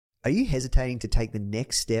Are you hesitating to take the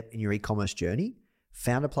next step in your e-commerce journey?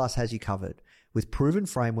 Founder Plus has you covered. With proven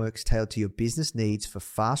frameworks tailored to your business needs for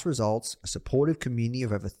fast results, a supportive community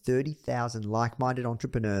of over 30,000 like-minded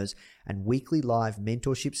entrepreneurs, and weekly live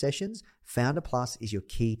mentorship sessions, Founder Plus is your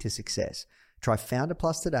key to success. Try Founder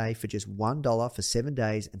Plus today for just $1 for 7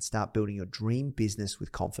 days and start building your dream business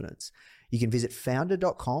with confidence. You can visit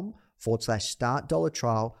founder.com/start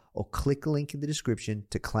 $1 or click the link in the description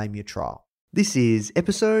to claim your trial. This is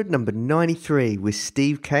episode number 93 with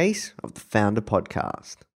Steve Case of the Founder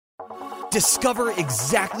Podcast. Discover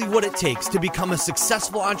exactly what it takes to become a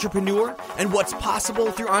successful entrepreneur and what's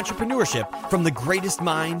possible through entrepreneurship from the greatest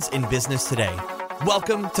minds in business today.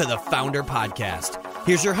 Welcome to the Founder Podcast.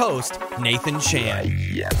 Here's your host, Nathan Chan.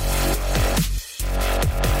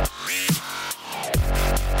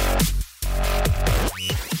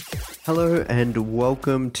 Hello and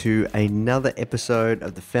welcome to another episode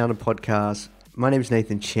of the Founder Podcast. My name is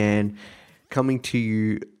Nathan Chan, coming to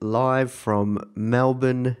you live from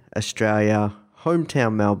Melbourne, Australia,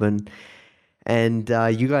 hometown Melbourne. And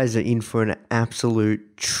you guys are in for an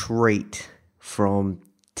absolute treat from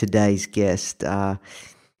today's guest.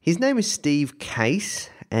 His name is Steve Case,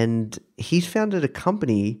 and he's founded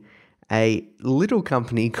a little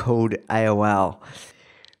company called AOL,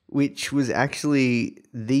 which was actually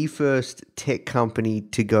the first tech company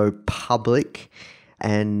to go public.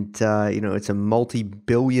 And, it's a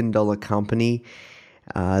multi-billion-dollar company.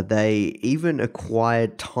 They even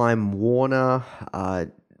acquired Time Warner, a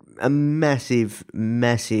massive,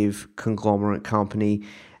 massive conglomerate company.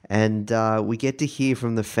 And we get to hear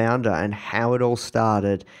from the founder and how it all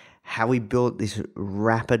started, how he built this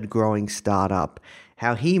rapid growing startup,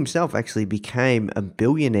 how he himself actually became a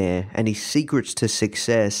billionaire and his secrets to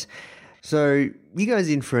success. So you guys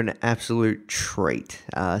in for an absolute treat.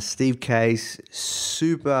 Steve Case,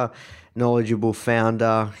 super knowledgeable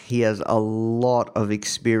founder. He has a lot of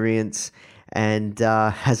experience and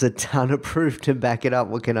has a ton of proof to back it up.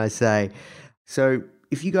 What can I say? So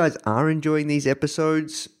if you guys are enjoying these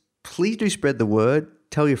episodes, please do spread the word.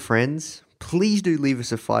 Tell your friends. Please do leave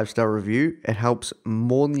us a 5-star review. It helps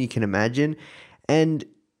more than you can imagine. And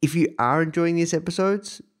if you are enjoying these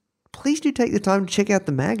episodes, please do take the time to check out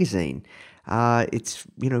the magazine. It's,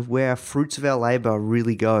 where fruits of our labor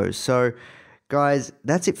really goes. So, guys,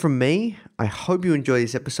 that's it from me. I hope you enjoy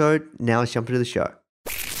this episode. Now let's jump into the show.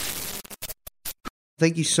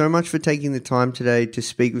 Thank you so much for taking the time today to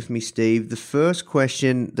speak with me, Steve. The first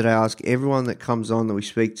question that I ask everyone that comes on that we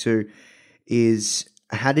speak to is,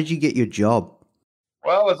 how did you get your job?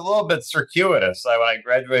 Well, it was a little bit circuitous. When I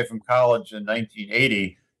graduated from college in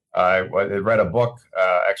 1980, I read a book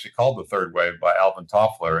actually called The Third Wave by Alvin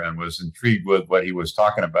Toffler and was intrigued with what he was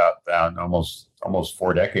talking about down almost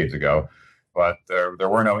 4 decades ago. But there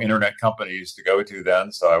were no internet companies to go to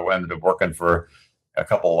then, so I ended up working for a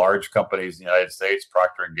couple large companies in the United States,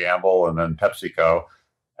 Procter & Gamble and then PepsiCo,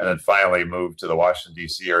 and then finally moved to the Washington,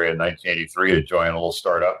 D.C. area in 1983 to join a little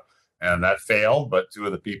startup. And that failed, but two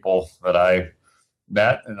of the people that I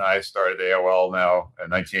met and I started AOL now in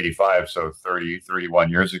 1985, so 31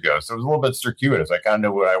 years ago. So it was a little bit circuitous. I kind of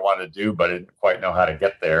knew what I wanted to do, but I didn't quite know how to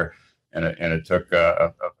get there. And it took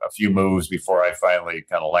a few moves before I finally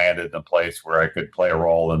kind of landed in a place where I could play a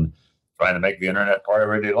role in trying to make the internet part of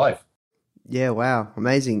everyday life. Yeah, wow,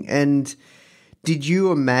 amazing. And did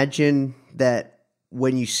you imagine that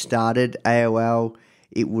when you started AOL,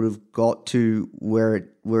 it would have got to where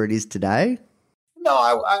it is today? No,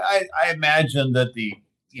 I imagine that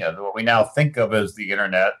what we now think of as the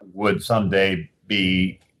internet would someday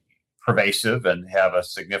be pervasive and have a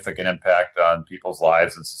significant impact on people's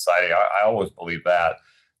lives and society. I always believed that,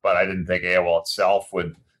 but I didn't think AOL itself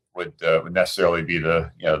would necessarily be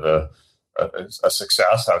a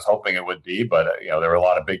success. I was hoping it would be, but there were a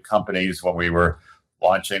lot of big companies when we were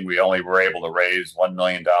launching. We only were able to raise $1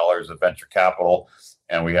 million of venture capital,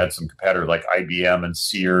 and we had some competitors like IBM and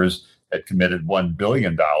Sears had committed $1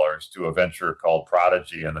 billion to a venture called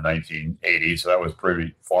Prodigy in the 1980s. So that was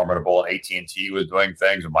pretty formidable. And AT&T was doing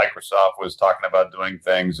things, and Microsoft was talking about doing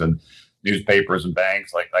things, and newspapers and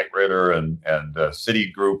banks like Knight Ridder and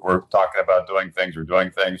Citigroup were talking about doing things.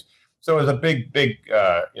 So it was a big,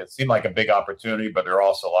 it seemed like a big opportunity, but there were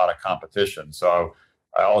also a lot of competition. So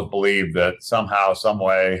I always believed that somehow, some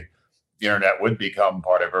way, the internet would become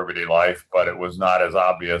part of everyday life, but it was not as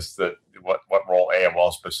obvious that what role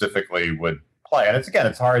AOL specifically would play. And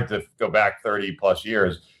it's hard to go back 30 plus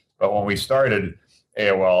years, but when we started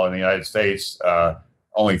AOL in the United States,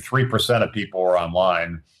 only 3% of people were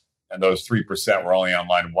online, and those 3% were only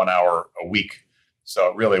online 1 hour a week.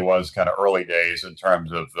 So it really was kind of early days in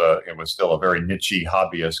terms of it was still a very niche-y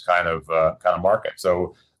hobbyist kind of market.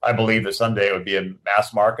 So I believe that someday it would be a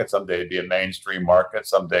mass market, someday it'd be a mainstream market,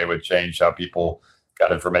 someday it would change how people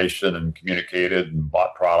got information and communicated and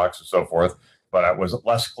bought products and so forth. But it was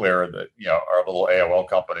less clear that our little AOL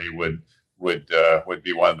company would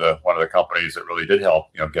be one of the companies that really did help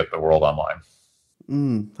get the world online.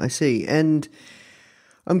 I see. And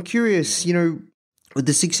I'm curious, with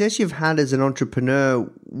the success you've had as an entrepreneur,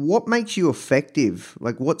 what makes you effective?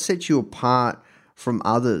 Like, what sets you apart from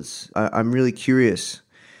others? I'm really curious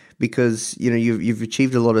because, you've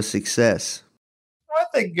achieved a lot of success. I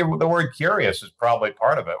think the word curious is probably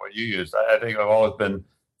part of it, what you used. I think I've always been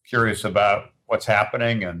curious about what's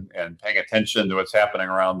happening and paying attention to what's happening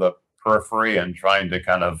around the periphery and trying to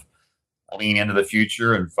kind of lean into the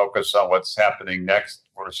future and focus on what's happening next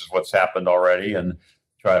versus what's happened already, and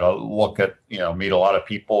try to look at, meet a lot of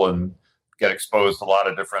people and get exposed to a lot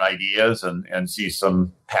of different ideas and see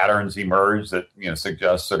some patterns emerge that,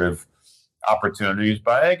 suggest sort of opportunities.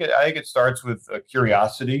 But I think it starts with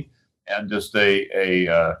curiosity and just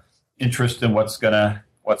a interest in what's gonna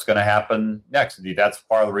happen next. Indeed, that's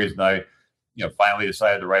part of the reason I, finally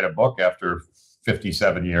decided to write a book after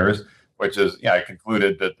 57 years, which is, I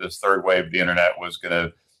concluded that this third wave of the internet was going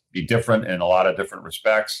to be different in a lot of different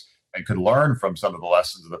respects and could learn from some of the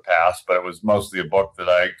lessons of the past. But it was mostly a book that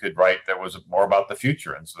I could write that was more about the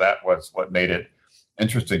future. And so that was what made it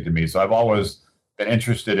interesting to me. So I've always been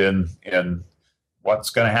interested in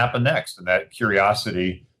what's going to happen next, and that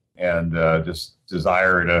curiosity and just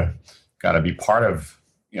desire to kind of be part of,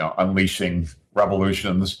 unleashing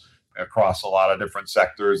revolutions across a lot of different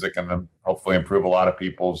sectors that can hopefully improve a lot of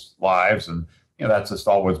people's lives. And, that's just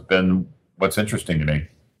always been what's interesting to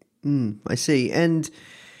me. I see. And,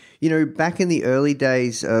 back in the early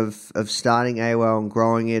days of starting AOL and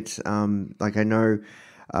growing it, like I know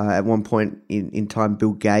at one point in time,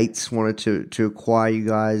 Bill Gates wanted to acquire you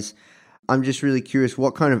guys. I'm just really curious,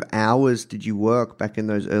 what kind of hours did you work back in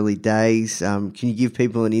those early days? Can you give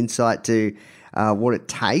people an insight to what it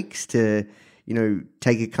takes to,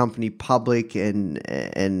 take a company public and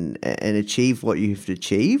achieve what you've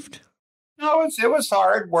achieved? No, it was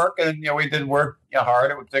hard work, and we did work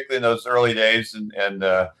hard, particularly in those early days, and in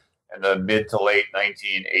the mid to late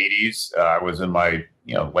 1980s. I was in my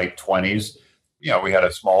late 20s. We had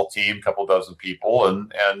a small team, a couple dozen people,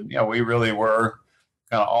 and we really were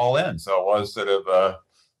kind of all in. So it was sort of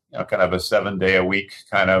kind of a 7-day a week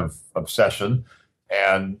kind of obsession.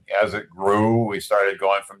 And as it grew, we started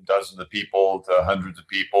going from dozens of people to hundreds of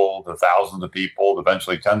people to thousands of people, to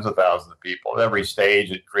eventually tens of thousands of people. At every stage,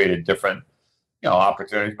 it created different,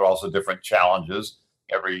 opportunities, but also different challenges.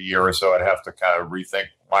 Every year or so, I'd have to kind of rethink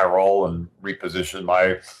my role and reposition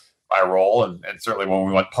my role. And certainly when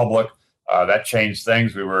we went public, that changed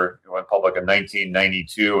things. We went public in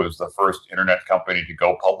 1992. It was the first internet company to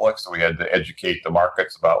go public. So we had to educate the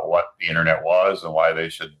markets about what the internet was and why they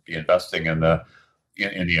should be investing in the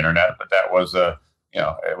internet. But that was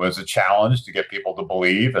it was a challenge to get people to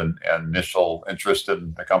believe, and initial interest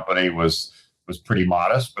in the company was pretty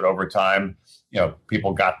modest. But over time,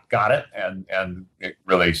 people got it, and it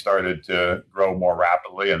really started to grow more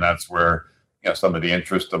rapidly. And that's where, some of the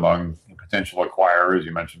interest among potential acquirers,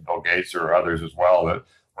 you mentioned Bill Gates or others as well, that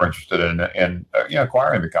were interested in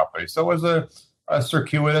acquiring the company. So it was a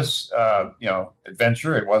circuitous,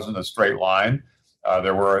 adventure. It wasn't a straight line.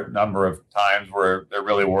 There were a number of times where there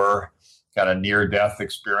really were kind of near-death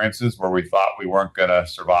experiences where we thought we weren't going to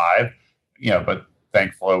survive, but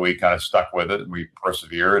thankfully we kind of stuck with it, and we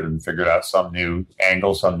persevered and figured out some new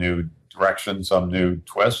angle, some new direction, some new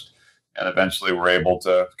twist, and eventually we're able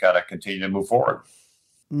to kind of continue to move forward.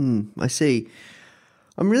 I see.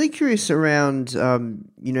 I'm really curious around, how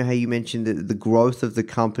you mentioned the growth of the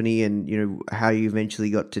company and, how you eventually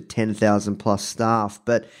got to 10,000 plus staff.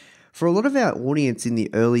 But for a lot of our audience in the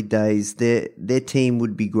early days, their team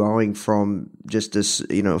would be growing from just a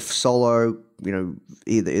solo,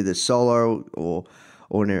 either solo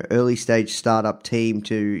or an early stage startup team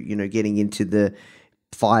to, getting into the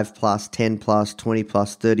 5 plus, 10 plus, 20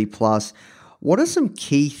 plus, 30 plus. What are some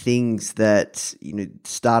key things that,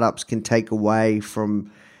 startups can take away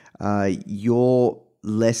from your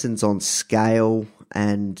lessons on scale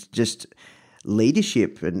and just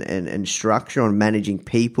leadership and structure on managing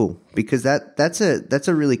people? Because that's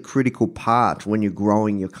a really critical part when you're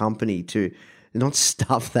growing your company, to not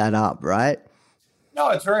stuff that up, right? No,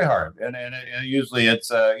 it's very hard, and usually it's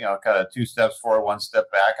kind of 2 steps forward, 1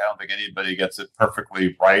 step back. I don't think anybody gets it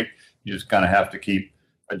perfectly right. You just kind of have to keep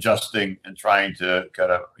adjusting and trying to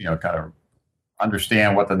kind of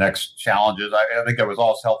understand what the next challenge is. I think it was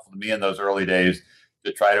always helpful to me in those early days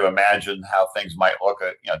to try to imagine how things might look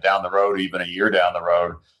at, down the road, even a year down the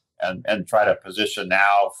road, and try to position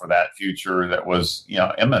now for that future that was,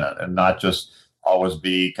 imminent, and not just always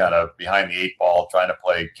be kind of behind the eight ball trying to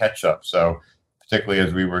play catch up. So particularly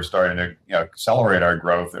as we were starting to, accelerate our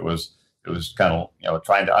growth, it was kind of,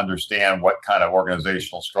 trying to understand what kind of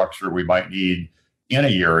organizational structure we might need in a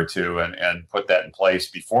year or two, and put that in place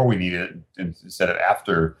before we need it instead of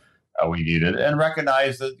after we need it, and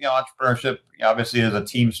recognize that, entrepreneurship obviously is a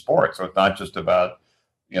team sport. So it's not just about,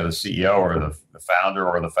 the CEO or the founder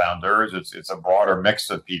or the founders. It's a broader mix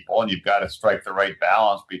of people, and you've got to strike the right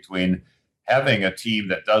balance between having a team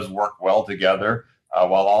that does work well together,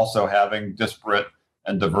 while also having disparate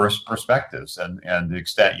and diverse perspectives. And the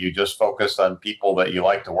extent you just focus on people that you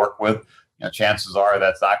like to work with, chances are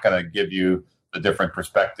that's not going to give you the different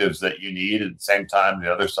perspectives that you need. At the same time, the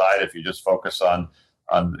other side, if you just focus on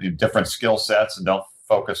different skill sets and don't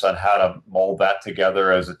focus on how to mold that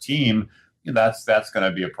together as a team, that's going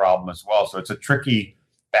to be a problem as well. So it's a tricky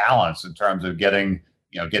balance in terms of getting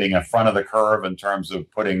in front of the curve, in terms of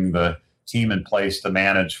putting the team in place to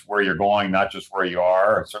manage where you're going, not just where you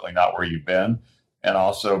are, or certainly not where you've been, and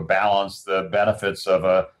also balance the benefits of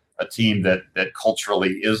a team that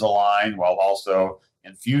culturally is aligned, while also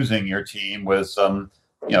infusing your team with some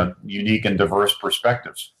unique and diverse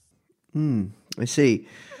perspectives. I see.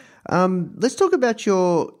 Let's talk about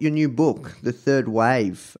your new book, The Third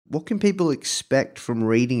Wave. What can people expect from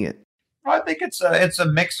reading it? I think it's a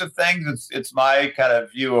mix of things. It's my kind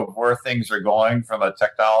of view of where things are going from a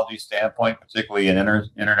technology standpoint, particularly an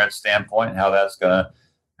internet standpoint, and how that's going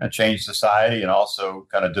to change society and also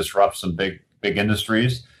kind of disrupt some big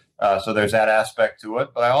industries. So there's that aspect to it.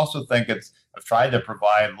 But I also think I've tried to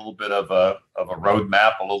provide a little bit of a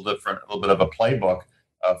roadmap, a little bit of a playbook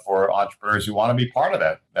for entrepreneurs who want to be part of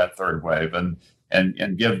that third wave,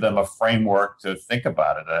 and give them a framework to think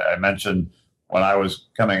about it. I mentioned when I was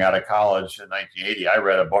coming out of college in 1980, I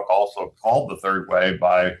read a book also called The Third Wave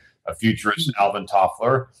by a futurist, Alvin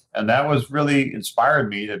Toffler, and that was really inspired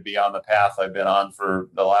me to be on the path I've been on for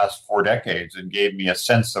the last 4 decades, and gave me a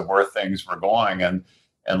sense of where things were going, and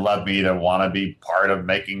led me to want to be part of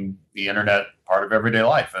making the internet part of everyday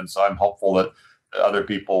life. And so I'm hopeful that other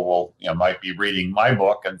people will, might be reading my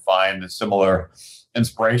book and find a similar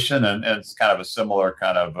inspiration, and it's kind of a similar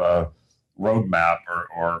kind of roadmap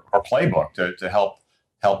or playbook to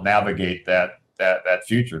help navigate that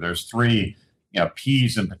future. There's 3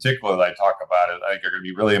 P's in particular that I talk about. I think are going to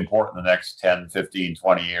be really important in the next 10, 15,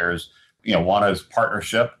 20 years. One is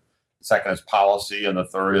partnership, the second is policy, and the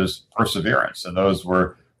third is perseverance. And those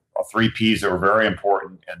were 3 P's that were very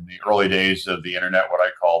important in the early days of the internet, what I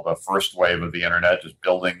call the first wave of the internet, just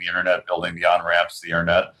building the internet, building the on-ramps to the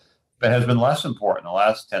internet. But has been less important in the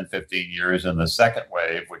last 10, 15 years in the second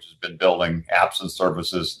wave, which has been building apps and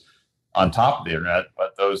services on top of the internet.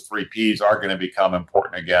 But those 3 P's are going to become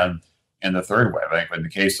important again in the third wave. I think in the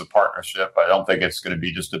case of partnership, I don't think it's going to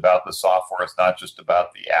be just about the software. It's not just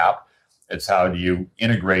about the app. It's how do you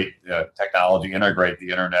integrate technology, integrate the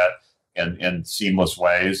internet in seamless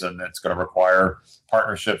ways, and it's going to require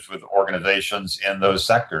partnerships with organizations in those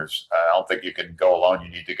sectors. I don't think you can go alone.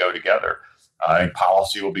 You need to go together. I think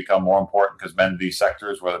policy will become more important because many of these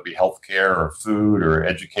sectors, whether it be healthcare or food or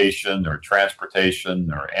education or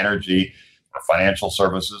transportation or energy or financial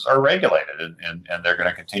services, are regulated, and they're going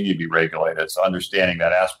to continue to be regulated. So understanding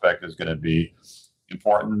that aspect is going to be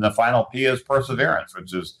important. And the final P is perseverance,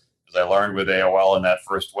 which is, as I learned with AOL in that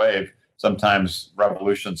first wave, sometimes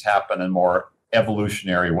revolutions happen in more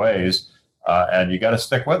evolutionary ways, and you got to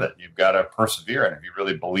stick with it. You've got to persevere, and if you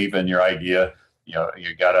really believe in your idea,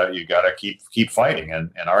 you gotta keep fighting.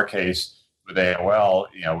 And in our case with AOL,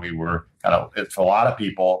 we were kind of, for a lot of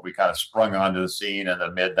people, we kind of sprung onto the scene in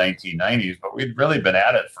the mid 1990s, but we'd really been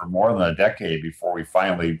at it for more than a decade before we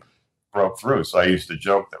finally broke through. So I used to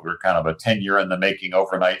joke that we were kind of a 10-year in the making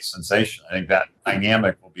overnight sensation. I think that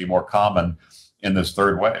dynamic will be more common in this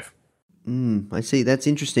third wave. I see. That's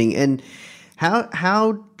interesting. And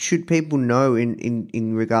how should people know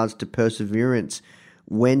in regards to perseverance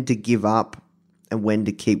when to give up and when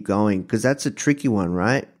to keep going? Because that's a tricky one,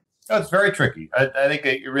 right? No, it's very tricky. I think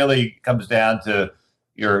it really comes down to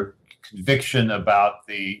your conviction about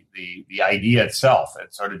the idea itself.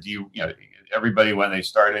 It's sort of, everybody when they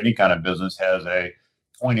start any kind of business has a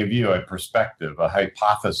point of view, a perspective, a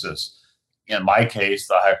hypothesis. In my case,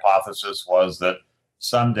 the hypothesis was that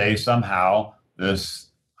someday, somehow,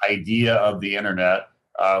 this idea of the internet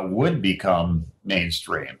would become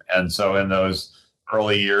mainstream. And so in those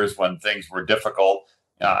early years when things were difficult,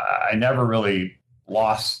 I never really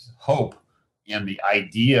lost hope in the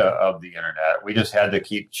idea of the internet. We just had to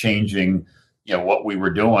keep changing, what we were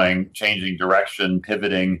doing, changing direction,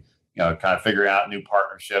 pivoting, kind of figuring out new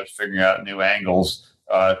partnerships, figuring out new angles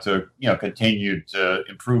to continue to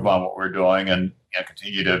improve on what we're doing and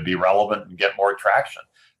continue to be relevant and get more traction.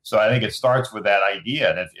 So I think it starts with that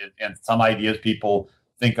idea, and some ideas people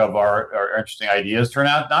think of are interesting ideas turn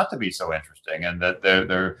out not to be so interesting, and that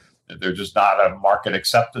they're just not a market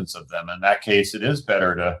acceptance of them. In that case, it is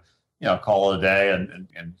better to call it a day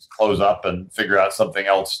and close up and figure out something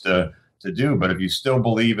else to do. But if you still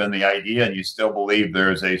believe in the idea and you still believe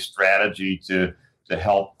there's a strategy to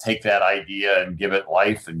help take that idea and give it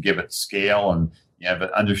life and give it scale, and you have an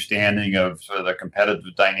understanding of sort of the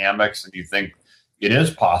competitive dynamics, and you think it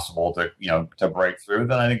is possible to break through,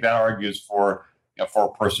 then I think that argues for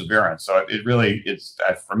perseverance. So it's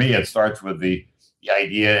for me, it starts with the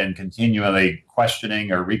idea and continually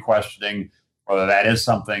questioning or re-questioning whether that is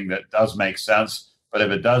something that does make sense. But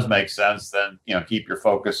if it does make sense, then keep your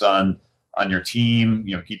focus on your team.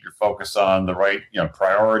 Keep your focus on the right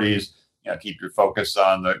priorities. Keep your focus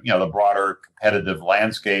on the broader competitive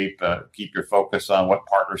landscape. Keep your focus on what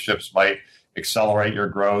partnerships might accelerate your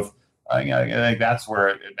growth. I think that's where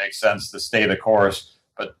it makes sense to stay the course,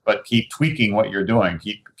 but keep tweaking what you're doing.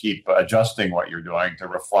 Keep adjusting what you're doing to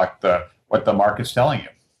reflect what the market's telling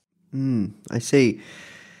you. I see.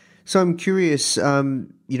 So I'm curious.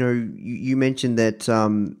 You mentioned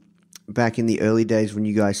that back in the early days when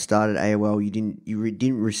you guys started AOL, you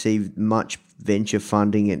didn't receive much venture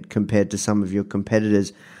funding compared to some of your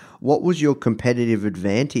competitors. What was your competitive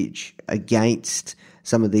advantage against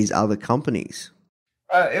some of these other companies?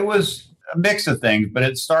 It was a mix of things, but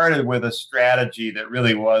it started with a strategy that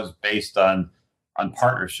really was based on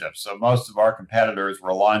partnerships. So most of our competitors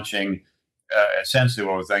were launching essentially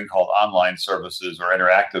what was then called online services or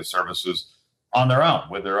interactive services on their own,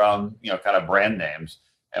 with their own kind of brand names.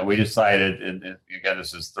 And we decided, and again,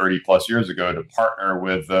 this is 30 plus years ago, to partner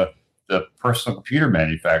with the personal computer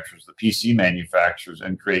manufacturers, the PC manufacturers,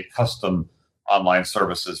 and create custom online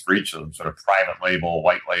services for each of them, sort of private label,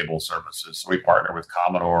 white label services. So we partner with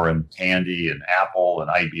Commodore and Tandy and Apple and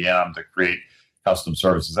IBM to create custom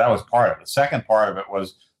services. That was part of it. The second part of it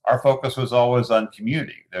was our focus was always on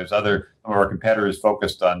community. Some of our competitors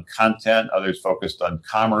focused on content, others focused on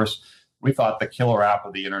commerce. We thought the killer app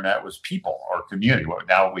of the internet was people or community, what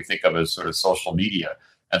now we think of as sort of social media.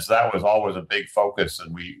 And so that was always a big focus.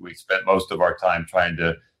 And we spent most of our time trying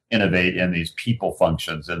to innovate in these people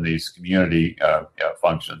functions, in these community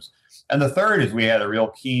functions. And the third is we had a real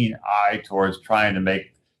keen eye towards trying to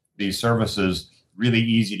make these services really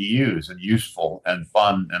easy to use and useful and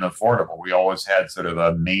fun and affordable. We always had sort of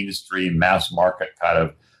a mainstream mass market kind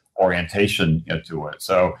of orientation to it.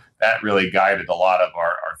 So that really guided a lot of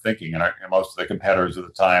our thinking. And most of the competitors at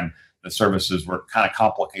the time, the services were kind of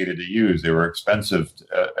complicated to use. They were expensive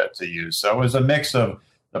to use. So it was a mix of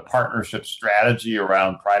the partnership strategy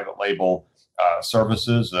around private label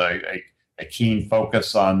services, a keen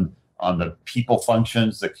focus on the people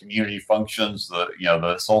functions, the community functions,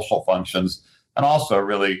 the social functions, and also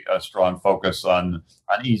really a strong focus on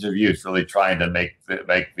ease of use, really trying to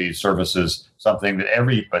make these services something that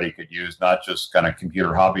everybody could use, not just kind of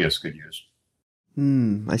computer hobbyists could use.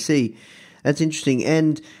 I see. That's interesting.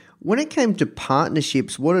 And when it came to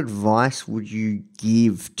partnerships, what advice would you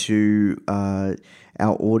give to our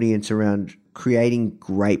audience around creating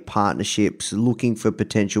great partnerships, looking for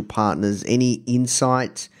potential partners? Any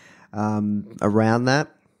insights around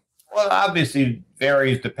that? Well, obviously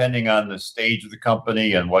varies depending on the stage of the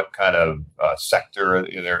company and what kind of sector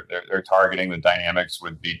they're targeting. The dynamics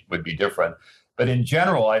would be different. But in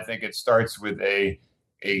general, I think it starts with a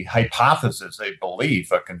hypothesis, a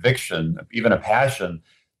belief, a conviction, even a passion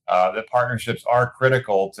that partnerships are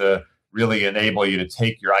critical to really enable you to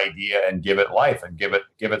take your idea and give it life and give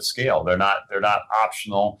it scale. They're not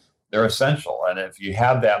optional. They're essential. And if you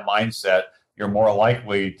have that mindset, you're more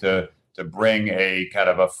likely to bring a kind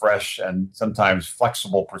of a fresh and sometimes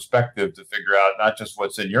flexible perspective to figure out not just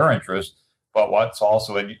what's in your interest, but what's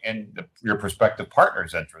also in your prospective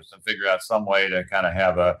partner's interest, and figure out some way to kind of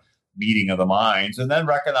have a meeting of the minds, and then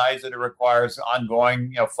recognize that it requires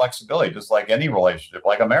ongoing, flexibility, just like any relationship,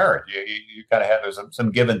 like a marriage. You kind of have, there's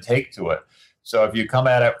some give and take to it. So if you come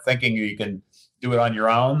at it thinking you can do it on your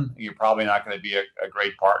own, you're probably not going to be a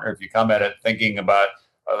great partner. If you come at it thinking about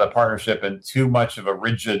the partnership in too much of a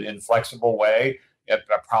rigid, inflexible way, it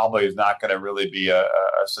probably is not going to really be a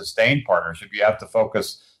sustained partnership. You have to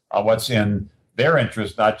focus on what's in their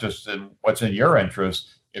interest, not just in what's in your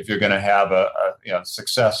interest, if you're going to have a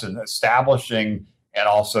success in establishing and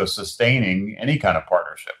also sustaining any kind of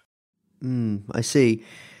partnership. I see.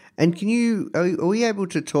 And are we able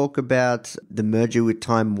to talk about the merger with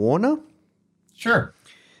Time Warner? Sure.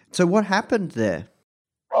 So what happened there?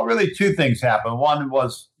 Well, really, two things happened. One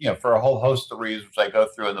was, for a whole host of reasons, which I go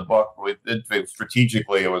through in the book,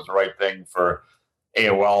 strategically, it was the right thing for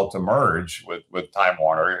AOL to merge with Time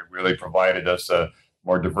Warner. It really provided us a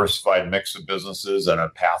more diversified mix of businesses and a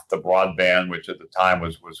path to broadband, which at the time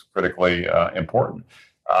was critically important.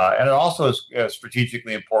 And it also is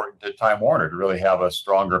strategically important to Time Warner to really have a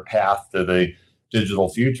stronger path to the digital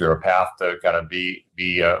future, a path to kind of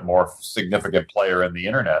be a more significant player in the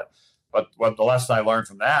internet. But what the lesson I learned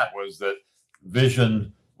from that was that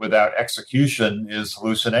vision without execution is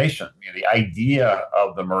hallucination. The idea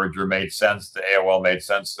of the merger made sense to AOL, made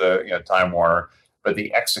sense to Time Warner, but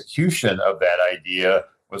the execution of that idea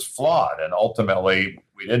was flawed. And ultimately,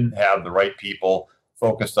 we didn't have the right people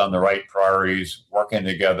focused on the right priorities, working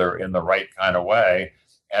together in the right kind of way.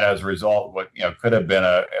 And as a result, what could have been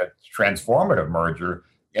a transformative merger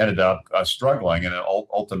ended up struggling, and it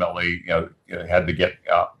ultimately had to get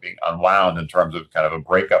being unwound in terms of kind of a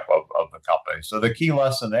breakup of the company. So the key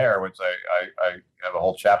lesson there, which I have a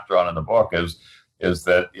whole chapter on in the book, is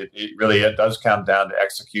that it does come down to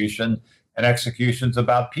execution, and execution's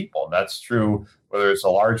about people. And that's true whether it's a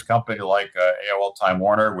large company like AOL Time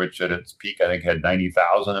Warner, which at its peak I think had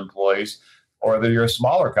 90,000 employees, or whether you're a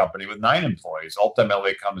smaller company with 9 employees.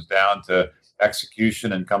 Ultimately, it comes down to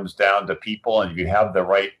execution and comes down to people. And if you have the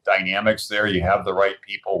right dynamics there, you have the right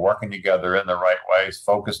people working together in the right ways,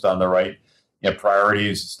 focused on the right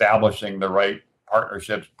priorities, establishing the right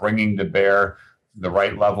partnerships, bringing to bear the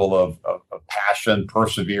right level of passion,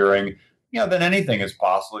 persevering, then anything is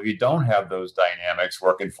possible. If you don't have those dynamics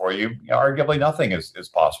working for you, arguably nothing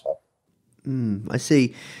is possible. I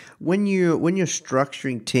see. When you're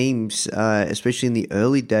structuring teams, especially in the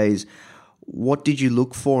early days, what did you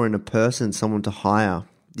look for in a person, someone to hire?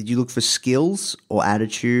 Did you look for skills or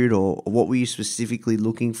attitude, or what were you specifically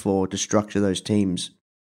looking for to structure those teams?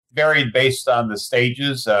 Varied based on the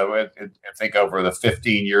stages. I think over the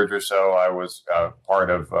 15 years or so I was part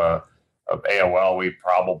of AOL, we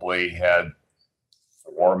probably had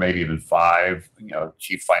 4, maybe even 5,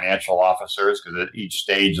 chief financial officers, because at each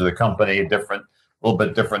stage of the company, a little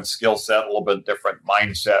bit different skill set, a little bit different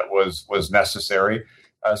mindset was necessary.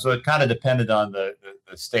 So it kind of depended on the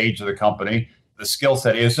stage of the company. The skill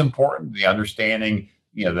set is important. The understanding,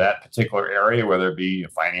 that particular area, whether it be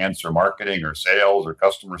finance or marketing or sales or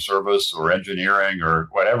customer service or engineering or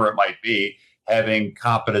whatever it might be, having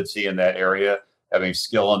competency in that area, having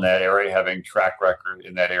skill in that area, having track record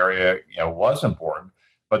in that area, was important.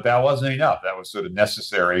 But that wasn't enough. That was sort of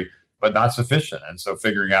necessary, but not sufficient. And so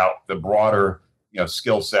figuring out the broader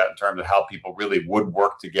skill set in terms of how people really would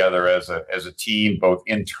work together as a team, both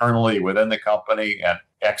internally within the company and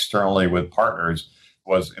externally with partners,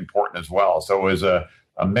 was important as well. So it was a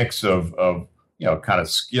mix of kind of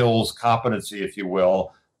skills, competency, if you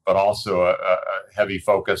will, but also a heavy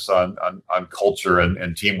focus on culture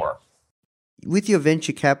and teamwork. With your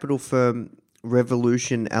venture capital firm,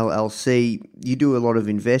 Revolution LLC, you do a lot of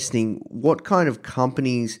investing. What kind of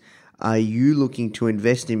companies are you looking to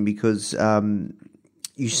invest in? Because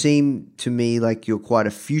you seem to me like you're quite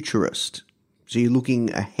a futurist. So you're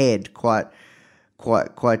looking ahead quite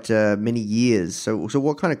many years. So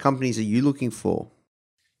what kind of companies are you looking for?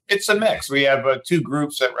 It's a mix. We have 2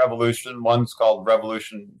 groups at Revolution. One's called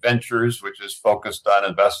Revolution Ventures, which is focused on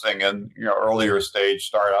investing in earlier stage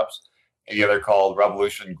startups. And the other called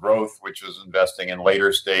Revolution Growth, which is investing in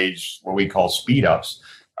later stage, what we call speed ups.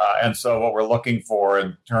 And so what we're looking for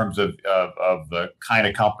in terms of the kind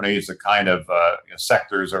of companies, the kind of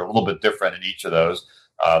sectors are a little bit different in each of those.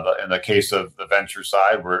 In the case of the venture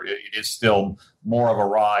side, where it is still more of a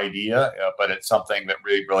raw idea, but it's something that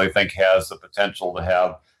we really think has the potential to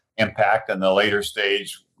have impact. And the later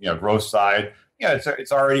stage, growth side,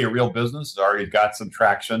 it's already a real business. It's already got some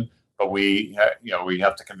traction, but we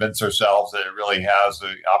have to convince ourselves that it really has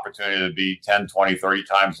the opportunity to be 10, 20, 30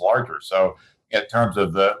 times larger. So in terms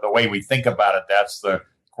of the way we think about it, that's the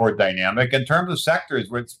core dynamic. In terms of sectors,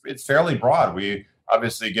 it's fairly broad. We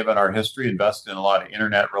obviously, given our history, invest in a lot of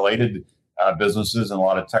internet-related businesses and a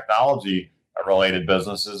lot of technology-related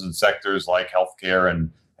businesses in sectors like healthcare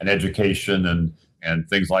and education and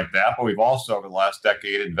things like that. But we've also, over the last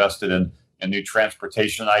decade, invested in new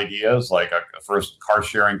transportation ideas, like a first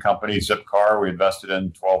car-sharing company, Zipcar, we invested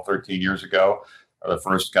in 12, 13 years ago. The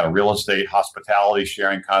first kind of real estate hospitality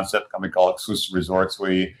sharing concept, company called Exclusive Resorts,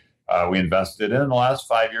 we invested in. In the last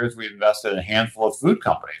 5 years, we invested in a handful of food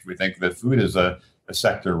companies. We think that food is a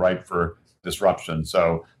sector ripe for disruption.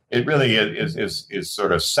 So it really is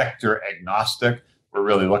sort of sector agnostic. We're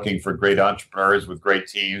really looking for great entrepreneurs with great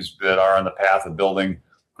teams that are on the path of building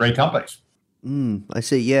great companies. I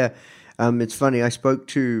see, yeah. It's funny. I spoke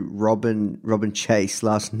to Robin Chase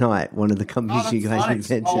last night. One of the companies you guys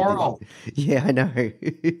invented. Yeah, I know.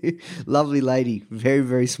 Lovely lady. Very,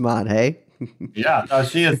 very smart. Hey. Yeah. No,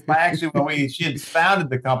 she is actually she had founded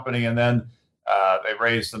the company, and then they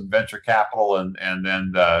raised some venture capital, and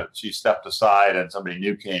then she stepped aside, and somebody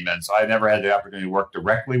new came in. So I never had the opportunity to work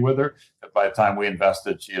directly with her. But by the time we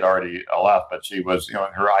invested, she had already left. But she was,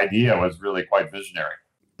 her idea was really quite visionary.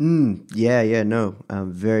 Yeah, no,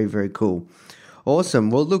 very, very cool. Awesome.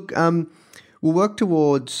 Well, look, we'll work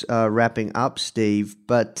towards wrapping up, Steve,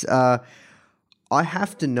 but I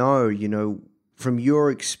have to know, from your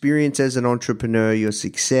experience as an entrepreneur, your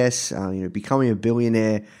success, becoming a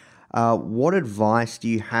billionaire, what advice do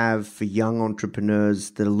you have for young entrepreneurs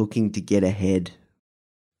that are looking to get ahead?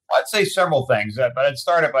 I'd say several things, but I'd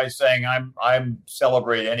start it by saying I'm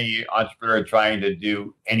celebrate any entrepreneur trying to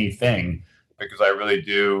do anything, because I really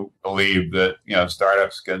do believe that,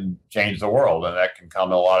 startups can change the world, and that can come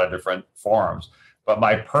in a lot of different forms. But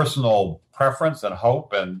my personal preference and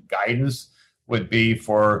hope and guidance would be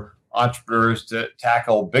for entrepreneurs to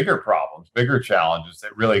tackle bigger problems, bigger challenges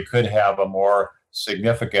that really could have a more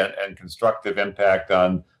significant and constructive impact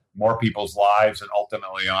on more people's lives and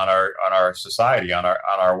ultimately on our society, on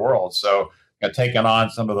our world. So, taking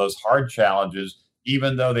on some of those hard challenges,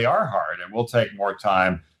 even though they are hard and will take more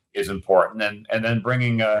time, is important. And then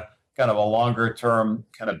bringing a kind of a longer term,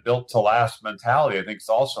 kind of built to last mentality, I think is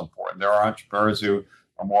also important. There are entrepreneurs who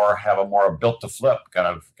have a more built to flip, kind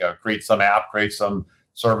of create some app, create some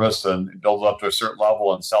service, and build it up to a certain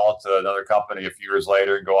level and sell it to another company a few years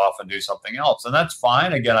later and go off and do something else. And that's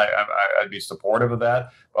fine. Again, I'd be supportive of that.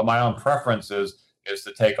 But my own preference is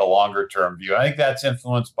to take a longer term view. I think that's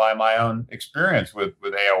influenced by my own experience with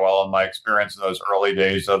AOL and my experience in those early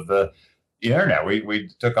days of the internet. We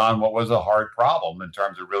took on what was a hard problem in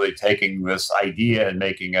terms of really taking this idea and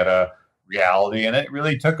making it a reality. And it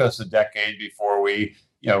really took us a decade before we,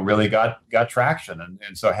 really got traction.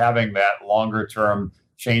 And so having that longer term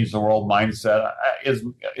change the world mindset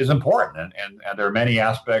is important. And there are many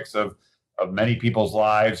aspects of many people's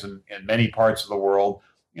lives and in many parts of the world,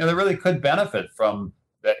 that really could benefit from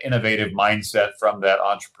that innovative mindset, from that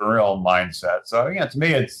entrepreneurial mindset. So, to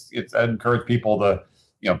me, I encourage people to,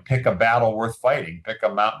 pick a battle worth fighting, pick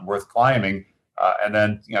a mountain worth climbing, and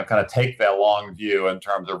then, kind of take that long view in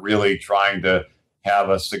terms of really trying to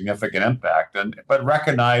have a significant impact. But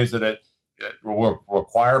recognize that it will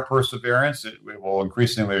require perseverance. It will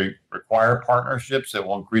increasingly require partnerships. It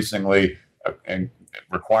will increasingly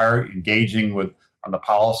require engaging on the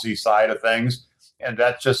policy side of things. And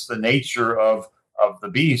that's just the nature of the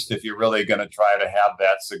beast if you're really going to try to have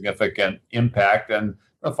that significant impact. And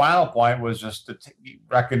the final point was just to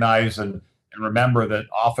recognize and remember that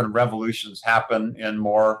often revolutions happen in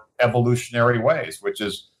more evolutionary ways, which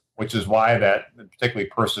is why that particularly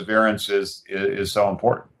perseverance is so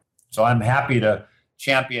important. So I'm happy to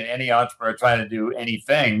champion any entrepreneur trying to do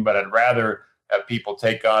anything, but I'd rather have people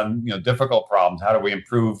take on difficult problems. How do we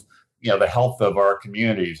improve the health of our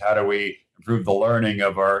communities? How do we improve the learning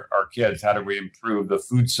of our kids? How do we improve the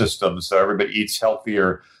food system so everybody eats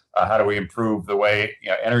healthier? How do we improve the way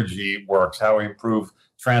energy works? How do we improve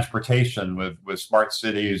transportation with smart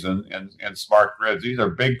cities and smart grids? These are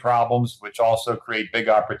big problems, which also create big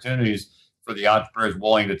opportunities for the entrepreneurs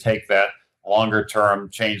willing to take that longer term,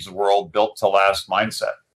 change the world, built to last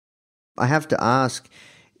mindset. I have to ask,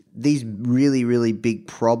 these really, really big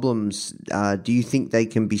problems, do you think they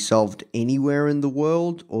can be solved anywhere in the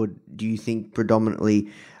world, or do you think predominantly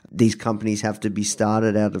these companies have to be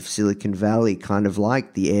started out of Silicon Valley, kind of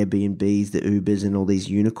like the Airbnbs, the Ubers, and all these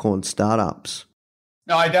unicorn startups?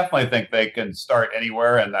 No, I definitely think they can start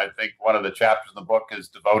anywhere. And I think one of the chapters in the book is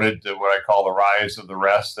devoted to what I call the rise of the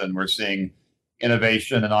rest. And we're seeing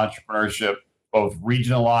innovation and entrepreneurship both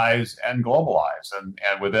regionalize and globalize. And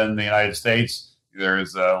within the United States,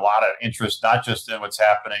 there's a lot of interest, not just in what's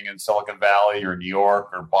happening in Silicon Valley or New York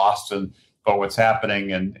or Boston, but what's happening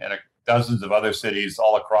in dozens of other cities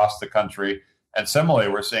all across the country. And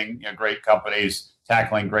similarly, we're seeing great companies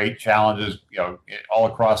tackling great challenges, all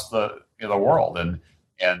across the world, and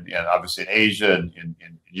obviously in Asia and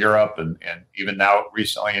in Europe, and even now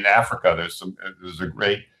recently in Africa. There's a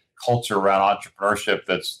great culture around entrepreneurship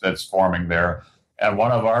that's forming there. And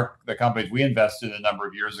one of the companies we invested in a number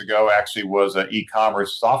of years ago actually was an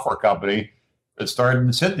e-commerce software company that started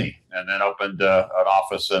in Sydney and then opened an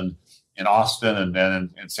office in Austin and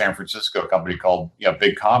then in San Francisco, a company called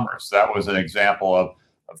BigCommerce. That was an example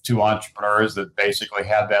of two entrepreneurs that basically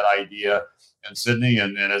had that idea in Sydney,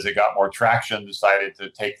 and as it got more traction, decided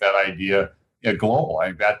to take that idea global. I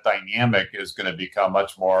think that dynamic is going to become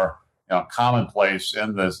much more commonplace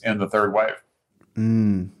in the third wave.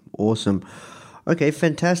 Awesome. Okay,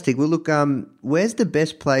 fantastic. Well, look, where's the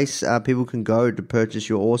best place people can go to purchase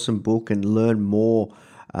your awesome book and learn more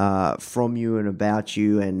from you and about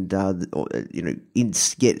you, and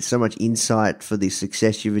get so much insight for the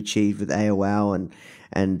success you've achieved with AOL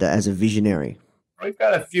and as a visionary? We've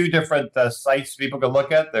got a few different sites people can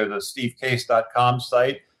look at. There's a stevecase.com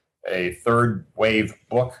site, a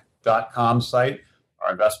thirdwavebook.com site.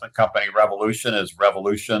 Our investment company, Revolution, is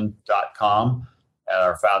revolution.com. And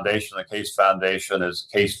our foundation, the Case Foundation, is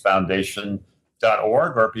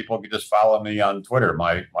casefoundation.org, or people can just follow me on Twitter.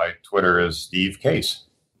 My Twitter is Steve Case.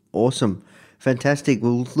 Awesome. Fantastic.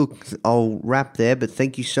 Well, look, I'll wrap there, but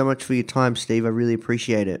thank you so much for your time, Steve. I really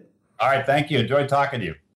appreciate it. All right. Thank you. Enjoyed talking to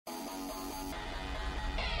you.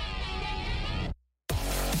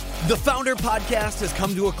 The Founder Podcast has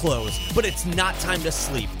come to a close, but it's not time to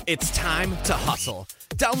sleep. It's time to hustle.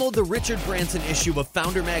 Download the Richard Branson issue of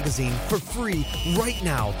Founder Magazine for free right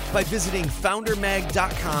now by visiting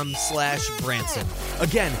foundermag.com/Branson.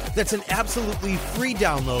 Again, that's an absolutely free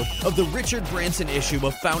download of the Richard Branson issue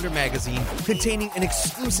of Founder Magazine, containing an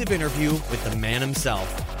exclusive interview with the man himself.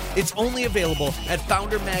 It's only available at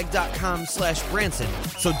foundermag.com/Branson.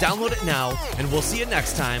 So download it now, and we'll see you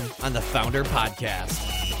next time on the Founder Podcast.